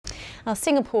Now,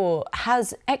 Singapore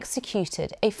has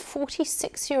executed a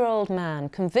 46-year-old man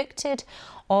convicted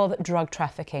of drug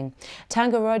trafficking.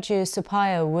 Tangaraju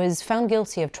Suppiah was found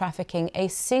guilty of trafficking a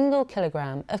single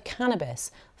kilogram of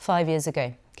cannabis 5 years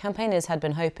ago. Campaigners had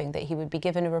been hoping that he would be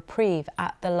given a reprieve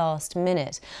at the last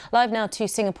minute. Live now to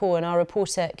Singapore and our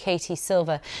reporter Katie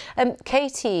Silver.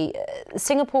 Katie,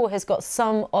 Singapore has got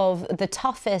some of the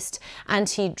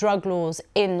anti-drug laws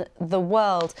in the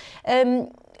world.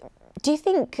 Do you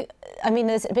think, I mean,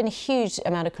 there's been a huge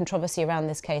amount of controversy around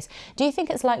this case. Do you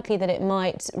think it's likely that it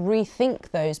might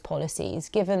rethink those policies,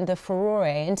 given the furore,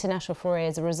 international furore,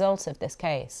 as a result of this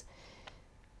case?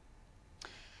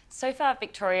 So far,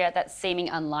 Victoria, that's seeming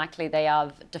unlikely. They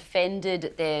have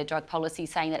defended their drug policy,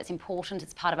 saying that it's important,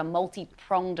 it's part of a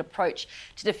multi-pronged approach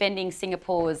to defending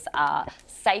Singapore's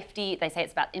safety. They say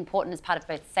it's important as part of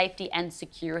both safety and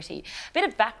security. A bit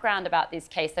of background about this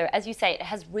case, though, as you say, it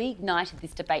has reignited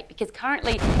this debate because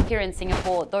currently here in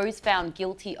Singapore, those found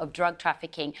guilty of drug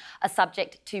trafficking are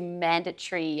subject to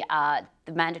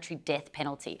the mandatory death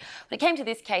penalty. When it came to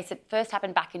this case, it first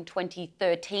happened back in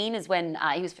 2013, is when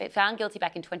he was found guilty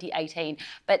back in 2018,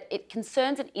 but it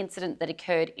concerns an incident that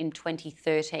occurred in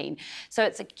 2013. So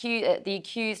it's the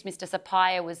accused, Mr.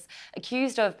 Suppiah, was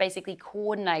accused of basically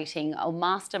coordinating or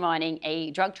masterminding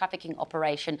a drug trafficking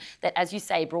operation that, as you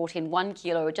say, brought in 1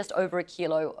 kilo or just over a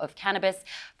kilo of cannabis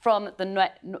from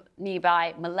the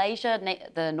nearby Malaysia,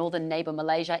 the northern neighbour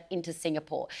Malaysia, into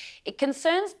Singapore. It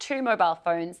concerns 2 mobile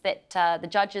phones that the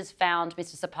judges found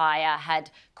Mr. Suppiah had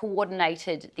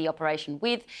coordinated the operation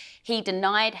with. He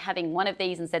denied having one of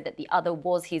these and said that the other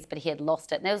was his, but he had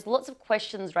lost it. And there was lots of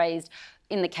questions raised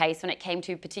in the case when it came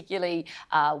to particularly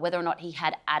whether or not he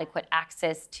had adequate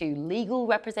access to legal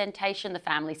representation. The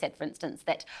family said, for instance,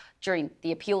 that during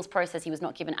the appeals process he was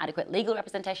not given adequate legal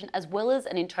representation, as well as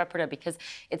an interpreter, because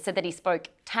it said that he spoke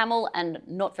Tamil and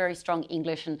not very strong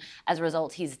English, and as a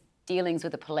result his dealings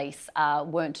with the police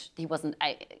he wasn't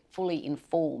fully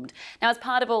informed. Now, as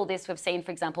part of all this, we've seen,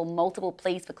 for example, multiple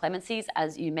pleas for clemencies,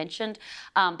 as you mentioned,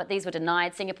 but these were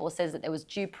denied. Singapore says that there was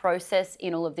due process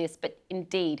in all of this, but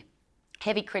indeed,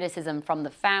 heavy criticism from the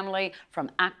family, from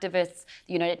activists.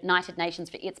 The United Nations,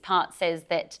 for its part, says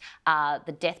that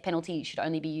the death penalty should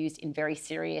only be used in very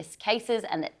serious cases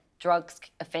and that drugs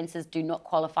offences do not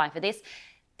qualify for this.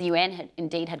 The UN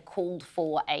had called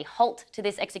for a halt to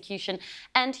this execution,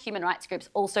 and human rights groups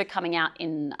also coming out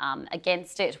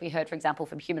against it. We heard, for example,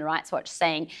 from Human Rights Watch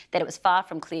saying that it was far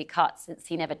from clear-cut since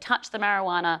he never touched the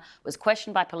marijuana, was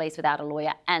questioned by police without a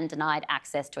lawyer, and denied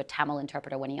access to a Tamil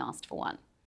interpreter when he asked for one.